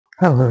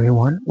Hello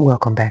everyone,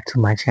 welcome back to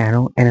my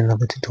channel and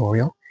another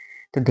tutorial.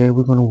 Today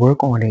we're going to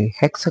work on a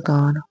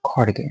hexagon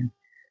cardigan.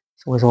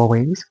 So as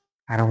always,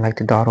 I don't like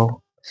to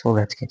dawdle, so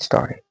let's get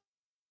started.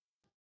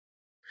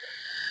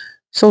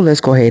 So let's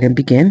go ahead and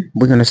begin.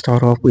 We're going to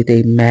start off with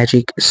a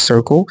magic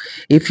circle.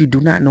 If you do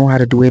not know how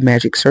to do a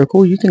magic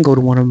circle, you can go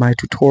to one of my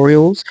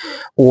tutorials,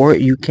 or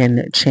you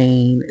can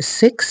chain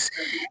 6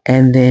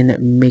 and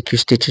then make your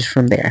stitches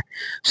from there.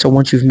 So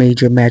once you've made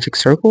your magic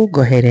circle,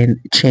 go ahead and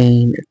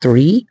chain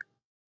 3.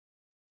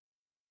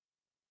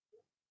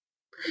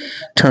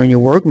 Turn your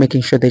work,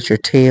 making sure that your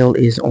tail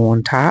is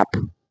on top.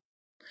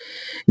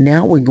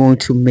 Now we're going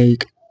to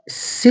make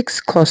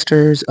 6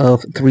 clusters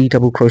of 3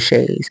 double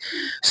crochets.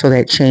 So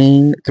that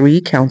chain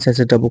 3 counts as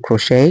a double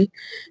crochet.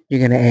 You're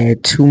going to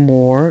add 2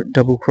 more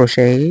double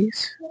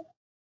crochets.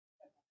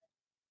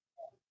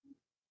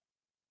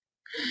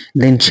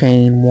 Then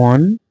chain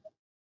 1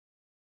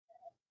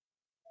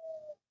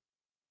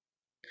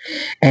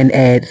 and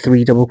add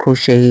 3 double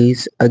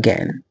crochets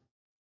again.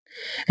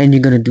 And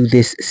you're going to do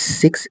this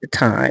 6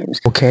 times.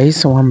 Okay,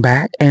 so I'm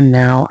back and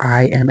now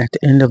I am at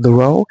the end of the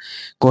row.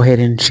 Go ahead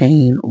and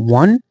chain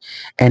 1,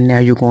 and now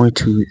you're going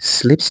to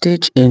slip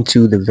stitch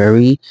into the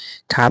very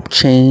top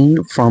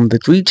chain from the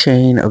 3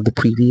 chain of the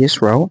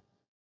previous row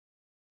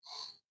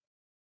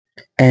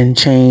and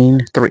chain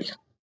 3.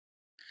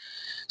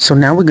 So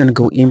now we're going to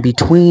go in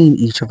between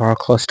each of our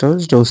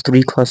clusters, those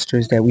 3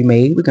 clusters that we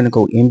made. We're going to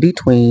go in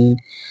between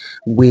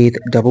with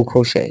double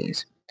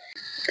crochets.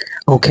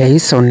 Okay,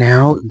 so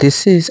now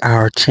this is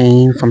our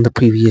chain from the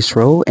previous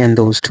row and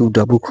those 2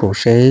 double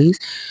crochets.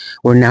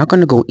 We're now going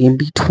to go in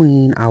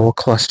between our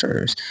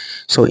clusters.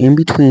 So in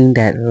between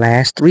that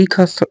last 3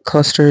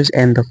 clusters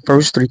and the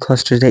first 3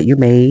 clusters that you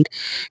made,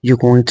 you're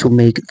going to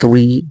make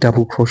 3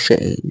 double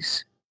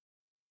crochets.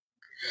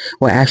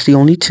 Well, actually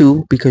only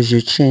 2, because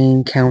your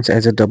chain counts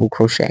as a double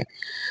crochet.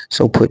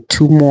 So put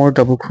 2 more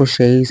double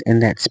crochets in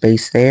that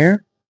space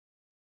there.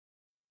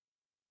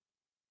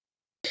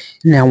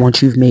 Now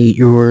once you've made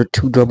your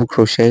 2 double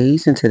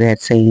crochets into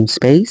that same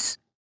space,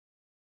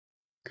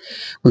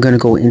 we're going to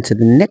go into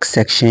the next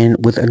section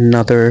with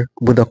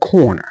a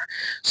corner.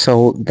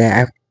 So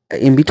that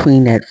in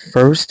between that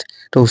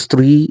those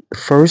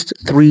first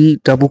three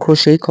double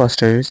crochet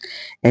clusters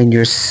and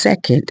your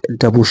second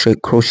double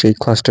crochet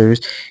clusters,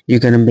 you're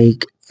going to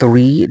make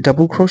 3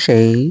 double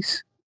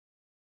crochets,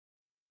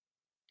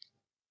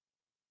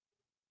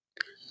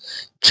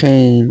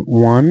 chain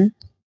 1,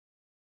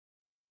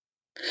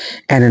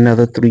 and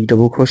another 3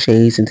 double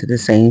crochets into the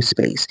same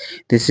space.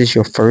 This is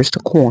your first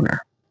corner.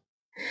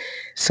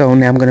 So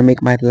now I'm going to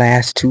make my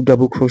last 2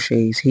 double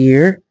crochets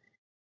here.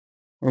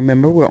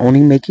 Remember, we're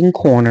only making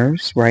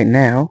corners right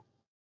now.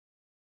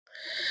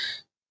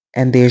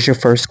 And there's your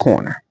first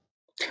corner.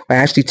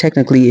 Well, actually,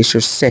 technically, it's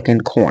your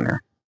second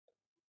corner.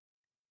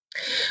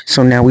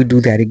 So now we do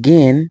that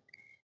again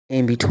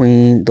in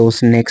between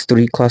those next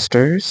 3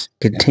 clusters.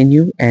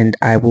 Continue, and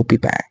I will be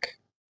back.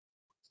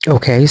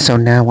 Okay, so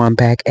now I'm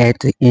back at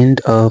the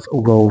end of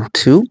row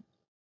 2.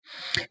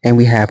 And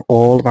we have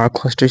all of our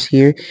clusters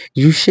here.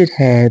 You should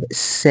have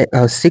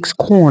 6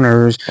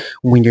 corners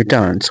when you're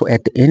done. So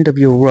at the end of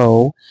your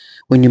row,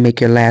 when you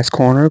make your last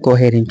corner, go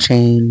ahead and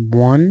chain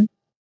 1.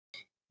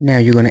 Now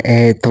you're going to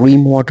add 3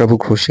 more double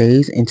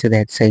crochets into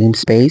that same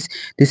space.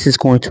 This is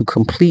going to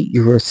complete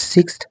your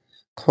 6th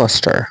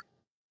cluster.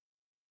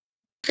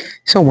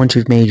 So once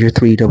you've made your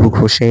 3 double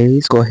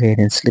crochets, go ahead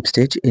and slip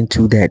stitch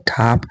into that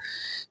top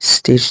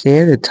stitch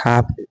there, the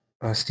top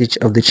stitch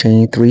of the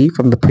chain 3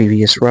 from the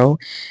previous row,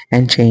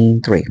 and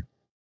chain 3.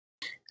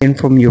 And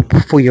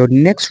for your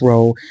next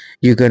row,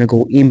 you're going to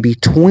go in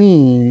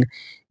between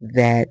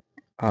that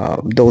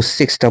those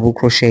 6 double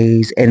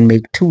crochets and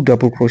make 2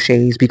 double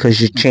crochets because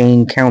your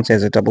chain counts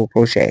as a double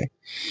crochet.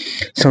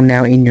 So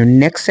now in your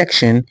next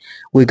section,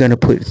 we're going to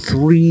put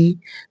 3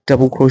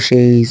 double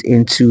crochets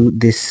into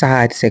this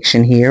side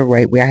section here,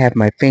 right where I have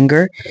my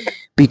finger,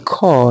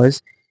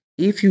 because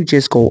if you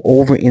just go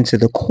over into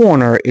the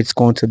corner, it's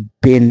going to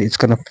bend, it's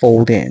going to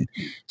fold in.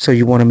 So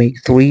you want to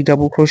make 3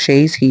 double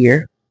crochets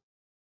here,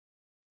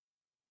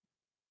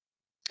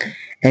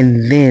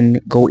 and then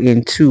go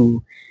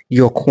into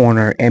your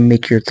corner and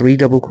make your 3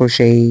 double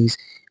crochets,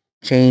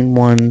 chain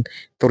 1,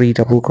 3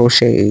 double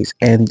crochets,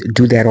 and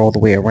do that all the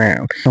way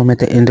around. So I'm at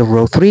the end of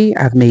row 3.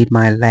 I've made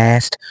my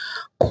last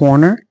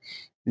corner.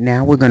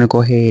 Now we're going to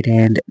go ahead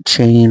and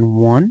chain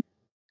 1,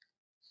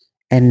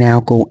 and now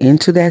go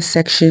into that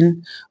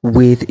section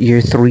with your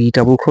 3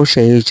 double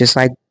crochets, just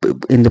like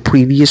in the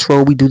previous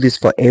row. We do this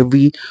for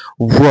every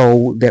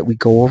row that we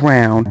go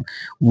around.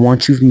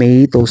 Once you've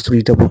made those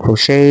 3 double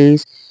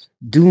crochets,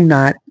 do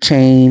not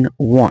chain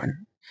 1.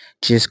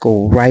 Just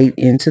go right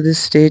into the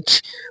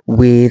stitch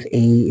with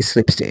a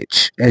slip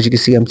stitch. As you can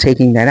see, I'm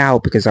taking that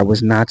out because I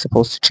was not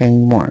supposed to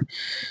chain 1.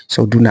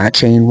 So do not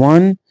chain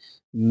 1.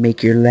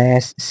 Make your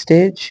last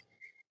stitch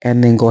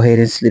and then go ahead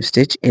and slip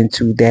stitch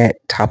into that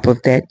top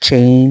of that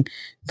chain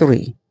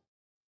 3.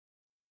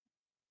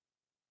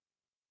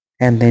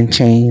 And then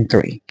chain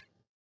 3.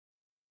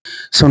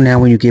 So now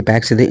when you get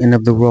back to the end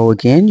of the row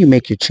again, you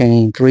make your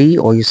chain 3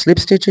 or your slip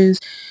stitches.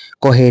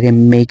 Go ahead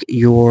and make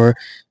your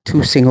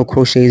 2 single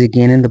crochets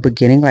again in the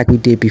beginning like we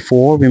did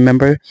before.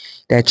 Remember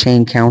that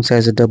chain counts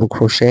as a double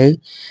crochet.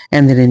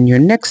 And then in your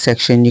next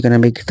section, you're going to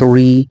make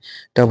 3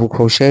 double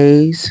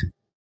crochets.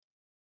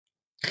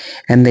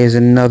 And there's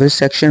another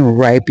section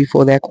right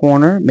before that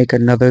corner. Make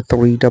another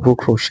 3 double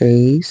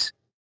crochets.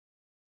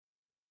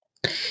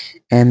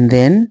 And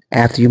then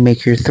after you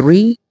make your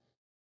 3,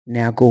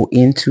 now go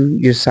into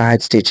your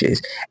side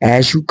stitches.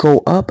 As you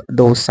go up,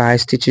 those side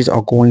stitches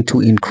are going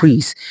to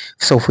increase.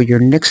 So for your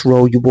next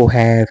row, you will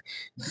have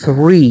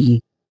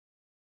 3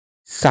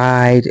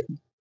 side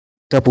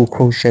double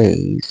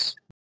crochets.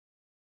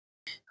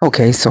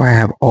 Okay, so I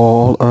have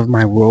all of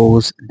my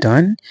rows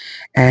done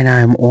and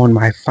I'm on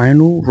my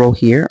final row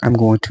here. I'm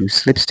going to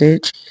slip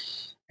stitch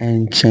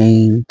and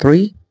chain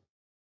 3.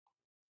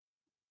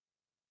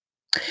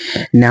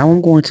 Now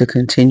I'm going to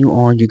continue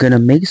on. You're going to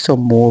make some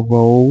more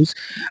rows,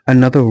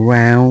 another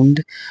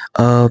round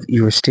of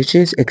your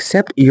stitches,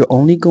 except you're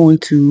only going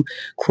to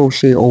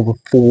crochet over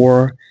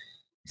 4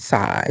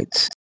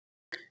 sides.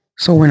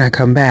 So when I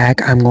come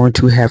back, I'm going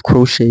to have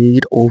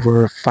crocheted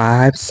over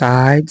 5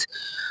 sides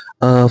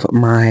of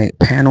my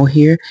panel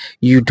here.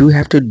 You do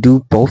have to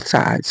do both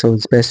sides, so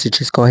it's best to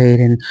just go ahead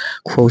and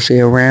crochet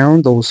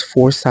around those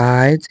 4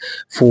 sides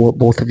for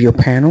both of your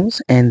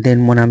panels, and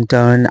then when I'm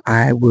done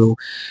I will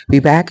be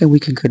back and we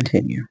can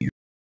continue.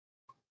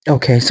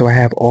 Okay, so I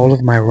have all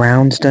of my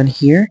rounds done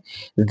here.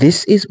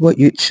 This is what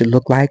it should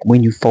look like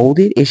when you fold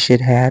it. It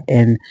should have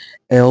an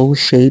L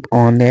shape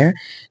on there.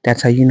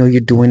 That's how you know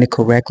you're doing it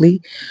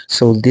correctly.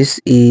 So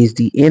this is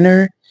the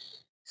inner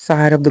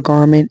side of the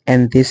garment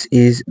and this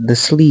is the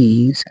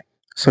sleeves.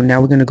 So now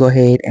we're going to go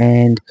ahead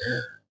and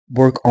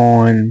work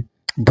on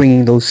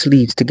bringing those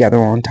sleeves together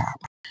on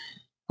top.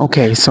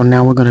 Okay, so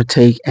now we're going to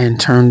take and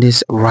turn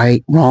this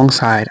wrong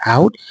side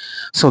out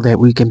so that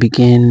we can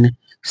begin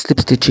slip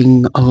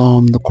stitching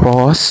along the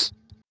cross.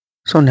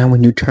 So now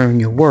when you turn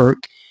your work,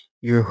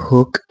 your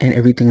hook and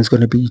everything is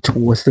going to be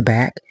towards the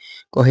back.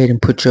 Go ahead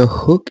and put your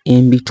hook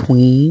in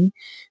between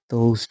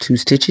those 2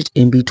 stitches,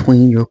 in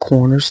between your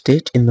corner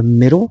stitch in the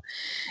middle,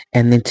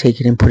 and then take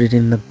it and put it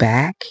in the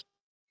back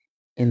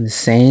in the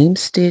same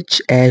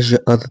stitch as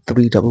your other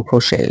 3 double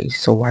crochets.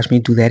 So watch me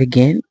do that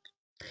again.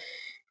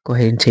 Go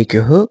ahead and take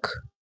your hook,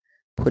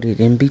 put it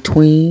in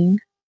between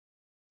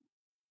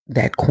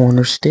that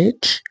corner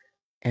stitch,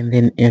 and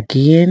then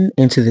again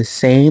into the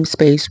same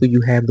space where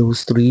you have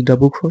those 3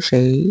 double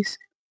crochets,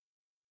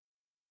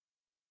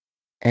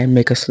 and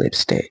make a slip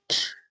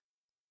stitch.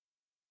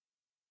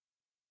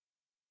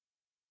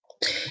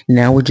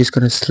 Now we're just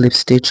going to slip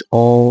stitch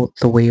all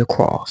the way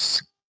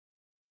across.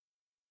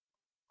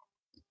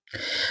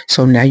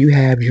 So now you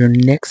have your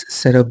next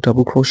set of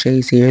double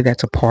crochets here.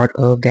 That's a part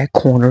of that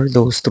corner,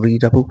 those 3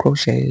 double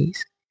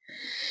crochets.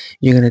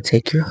 You're going to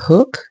take your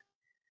hook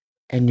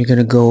and you're going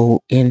to go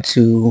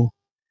into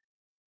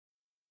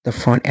the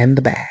front and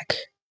the back.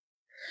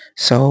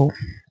 So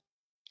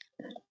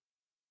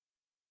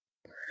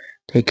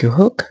take your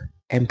hook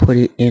and put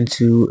it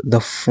into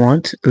the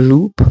front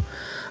loop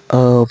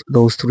of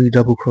those 3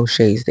 double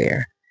crochets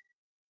there.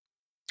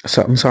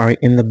 So I'm sorry,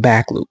 in the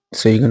back loop.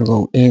 So you're going to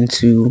go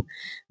into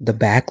the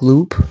back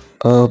loop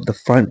of the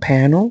front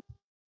panel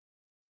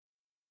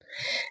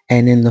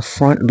and in the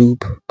front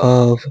loop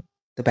of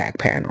the back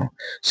panel.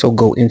 So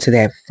go into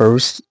that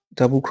first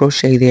double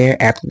crochet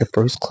there after the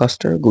first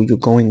cluster. You're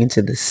going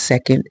into the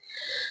second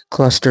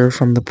cluster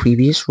from the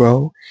previous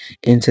row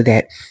into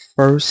that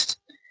first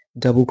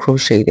double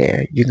crochet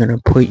there. You're going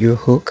to put your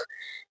hook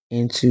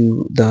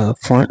into the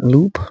front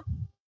loop.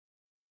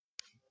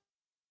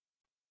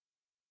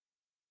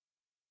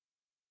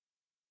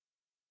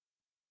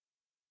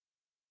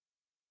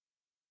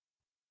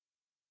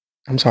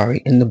 I'm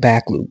sorry, in the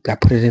back loop. I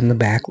put it in the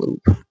back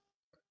loop.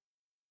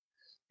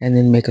 And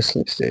then make a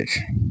slip stitch.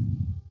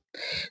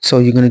 So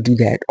you're going to do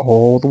that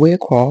all the way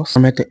across.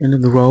 I'm at the end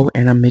of the row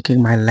and I'm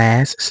making my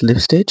last slip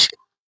stitch.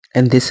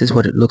 And this is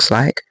what it looks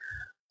like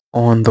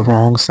on the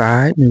wrong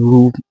side.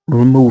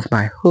 Remove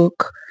my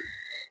hook.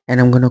 And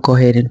I'm going to go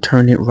ahead and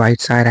turn it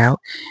right side out.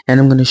 And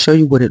I'm going to show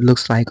you what it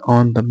looks like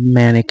on the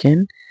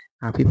mannequin.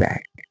 I'll be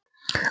back.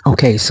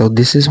 Okay, so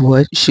this is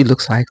what she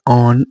looks like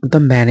on the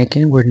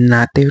mannequin. We're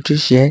not there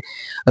just yet.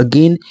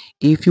 Again,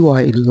 if you are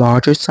a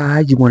larger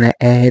size, you want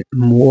to add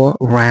more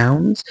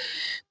rounds.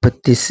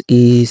 But this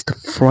is the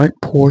front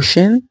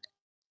portion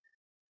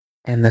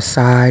and the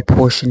side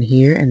portion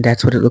here. And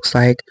that's what it looks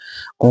like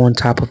on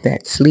top of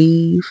that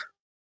sleeve.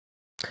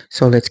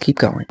 So let's keep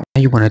going.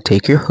 Now you want to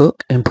take your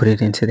hook and put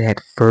it into that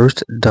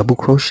first double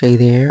crochet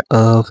there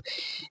of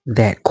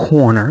that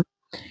corner.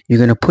 You're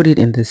going to put it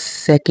in the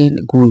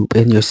second group,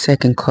 in your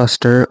second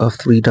cluster of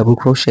 3 double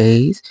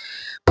crochets.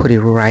 Put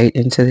it right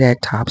into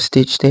that top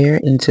stitch there,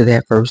 into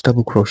that first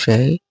double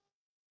crochet.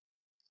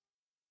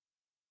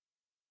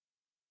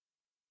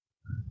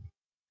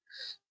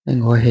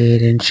 And go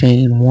ahead and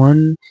chain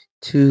 1,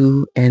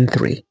 2, and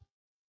 3.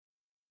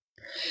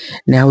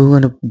 Now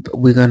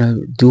we're gonna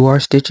do our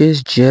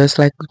stitches just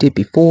like we did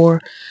before.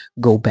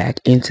 Go back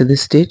into the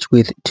stitch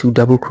with 2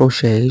 double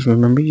crochets.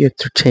 Remember, your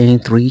chain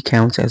 3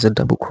 counts as a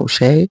double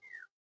crochet.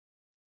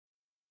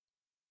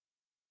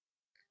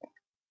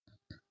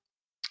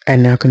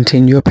 And now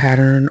continue your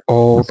pattern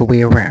all the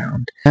way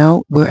around.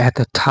 Now we're at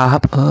the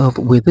top of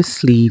where the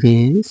sleeve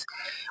is.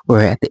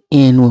 We're at the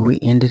end where we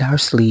ended our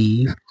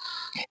sleeve.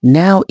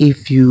 Now,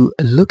 if you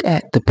look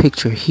at the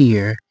picture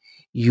here,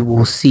 you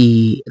will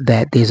see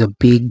that there's a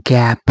big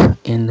gap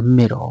in the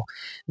middle.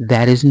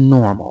 That is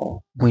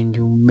normal when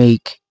you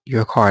make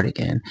your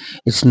cardigan.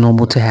 It's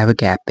normal to have a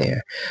gap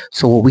there.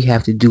 So what we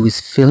have to do is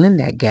fill in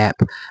that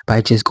gap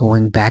by just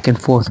going back and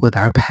forth with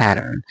our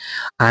pattern.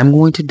 I'm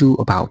going to do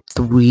about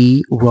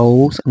 3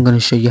 rows. I'm going to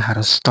show you how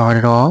to start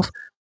it off,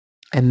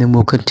 and then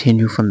we'll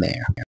continue from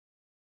there.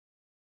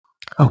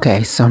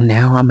 Okay, so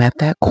now I'm at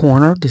that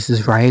corner. This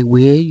is right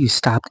where you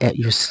stopped at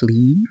your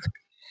sleeve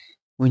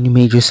when you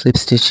made your slip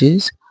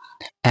stitches.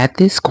 At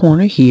this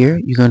corner here,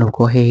 you're going to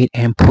go ahead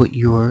and put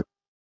your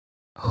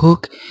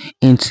hook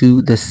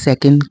into the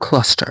second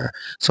cluster.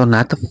 So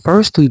not the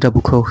first 3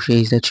 double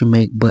crochets that you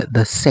make, but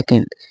the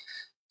second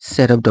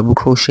set of double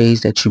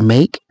crochets that you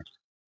make.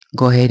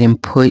 Go ahead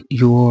and put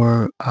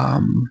your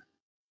and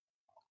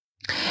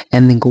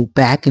then go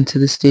back into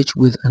the stitch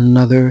with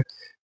another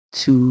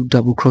 2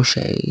 double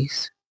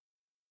crochets.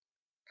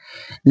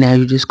 Now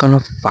you're just going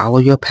to follow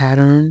your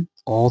pattern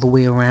all the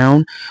way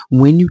around.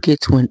 When you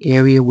get to an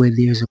area where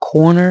there's a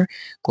corner,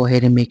 go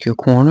ahead and make your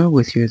corner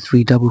with your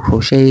 3 double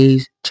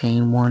crochets,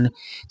 chain 1,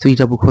 3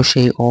 double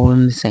crochet all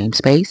in the same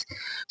space.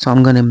 So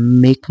I'm going to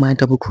make my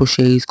double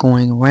crochets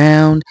going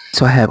around.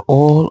 So I have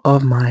all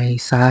of my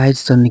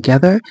sides done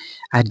together.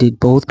 I did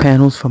both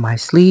panels for my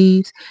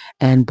sleeves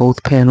and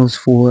both panels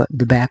for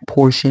the back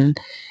portion.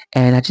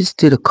 And I just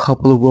did a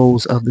couple of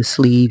rows of the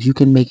sleeves. You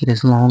can make it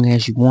as long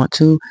as you want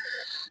to.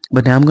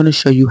 But now I'm going to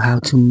show you how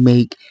to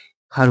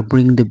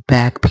bring the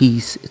back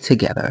piece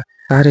together.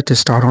 I decided to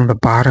start on the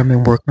bottom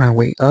and work my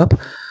way up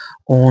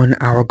on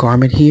our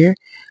garment here.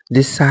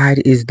 This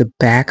side is the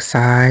back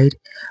side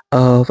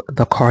of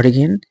the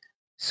cardigan.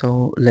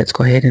 So let's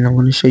go ahead and I'm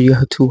going to show you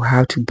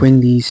how to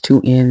bring these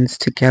 2 ends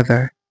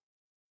together.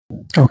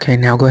 Okay,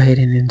 now go ahead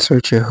and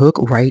insert your hook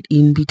right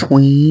in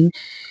between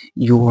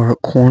your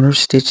corner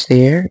stitch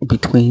there,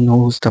 between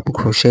those double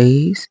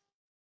crochets.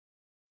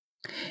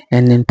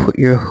 And then put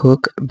your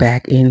hook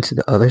back into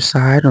the other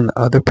side on the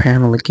other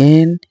panel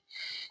again.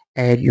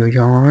 Add your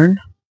yarn.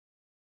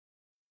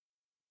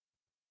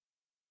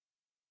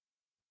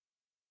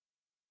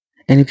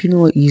 And if you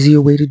know an easier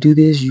way to do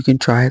this, you can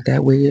try it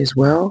that way as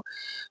well.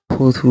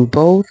 Pull through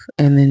both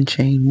and then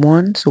chain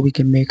 1 so we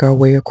can make our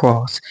way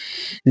across.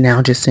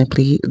 Now just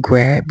simply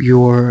grab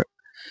your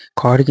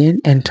cardigan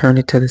and turn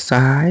it to the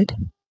side.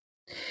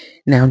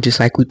 Now, just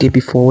like we did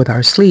before with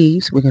our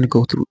sleeves, we're going to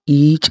go through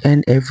each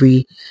and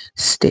every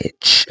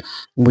stitch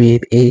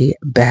with a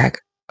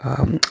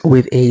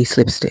with a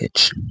slip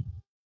stitch.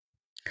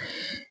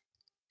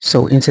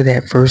 So into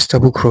that first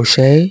double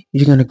crochet,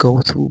 you're going to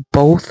go through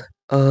both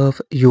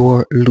of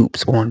your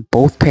loops on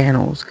both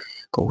panels.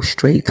 Go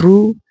straight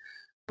through,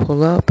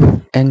 pull up,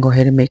 and go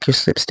ahead and make your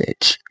slip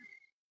stitch.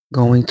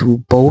 Going through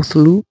both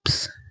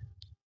loops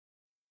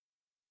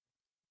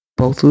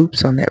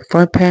on that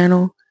front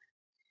panel,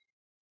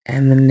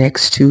 and the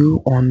next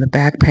 2 on the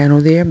back panel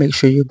there. Make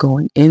sure you're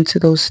going into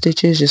those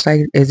stitches just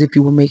like as if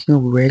you were making a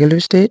regular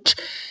stitch,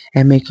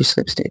 and make your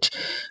slip stitch.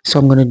 So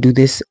I'm going to do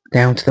this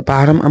down to the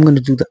bottom. I'm going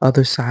to do the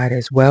other side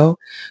as well.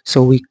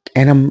 So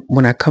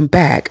when I come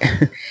back,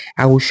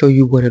 I will show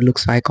you what it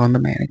looks like on the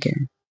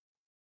mannequin.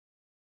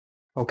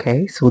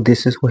 Okay, so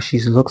this is what she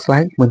looks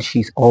like when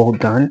she's all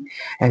done.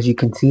 As you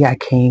can see, I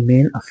came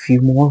in a few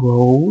more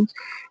rows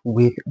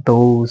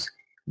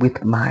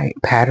with my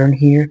pattern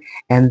here,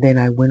 and then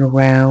I went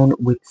around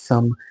with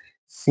some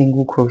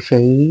single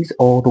crochets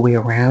all the way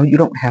around. You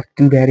don't have to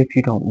do that if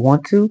you don't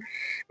want to,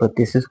 but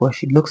this is what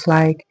she looks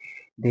like.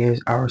 There's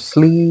our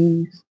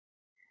sleeves,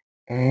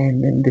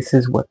 and then this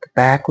is what the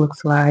back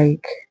looks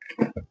like,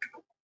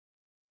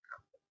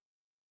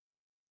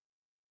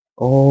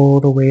 all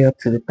the way up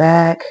to the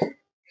back.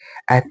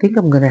 I think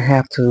I'm going to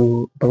have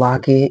to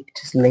block it,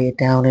 just lay it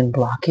down and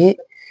block it.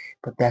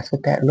 But that's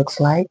what that looks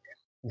like.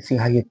 You see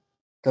how your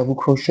double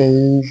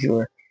crochets,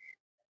 your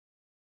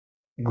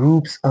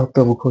groups of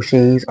double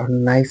crochets are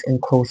nice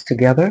and close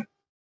together.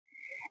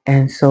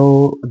 And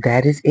so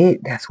that is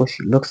it. That's what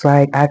she looks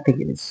like. I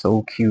think it is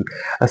so cute.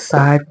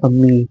 Aside from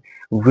me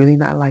really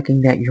not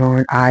liking that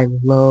yarn, I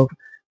love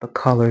the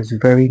colors.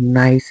 Very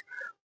nice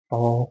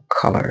fall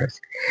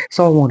colors.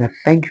 So I want to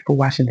thank you for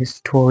watching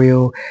this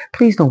tutorial.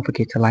 Please don't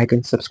forget to like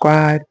and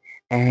subscribe,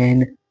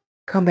 and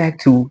come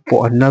back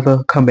for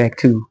another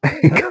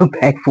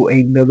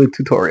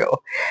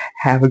tutorial.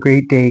 Have a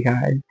great day,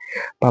 guys.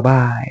 Bye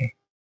bye.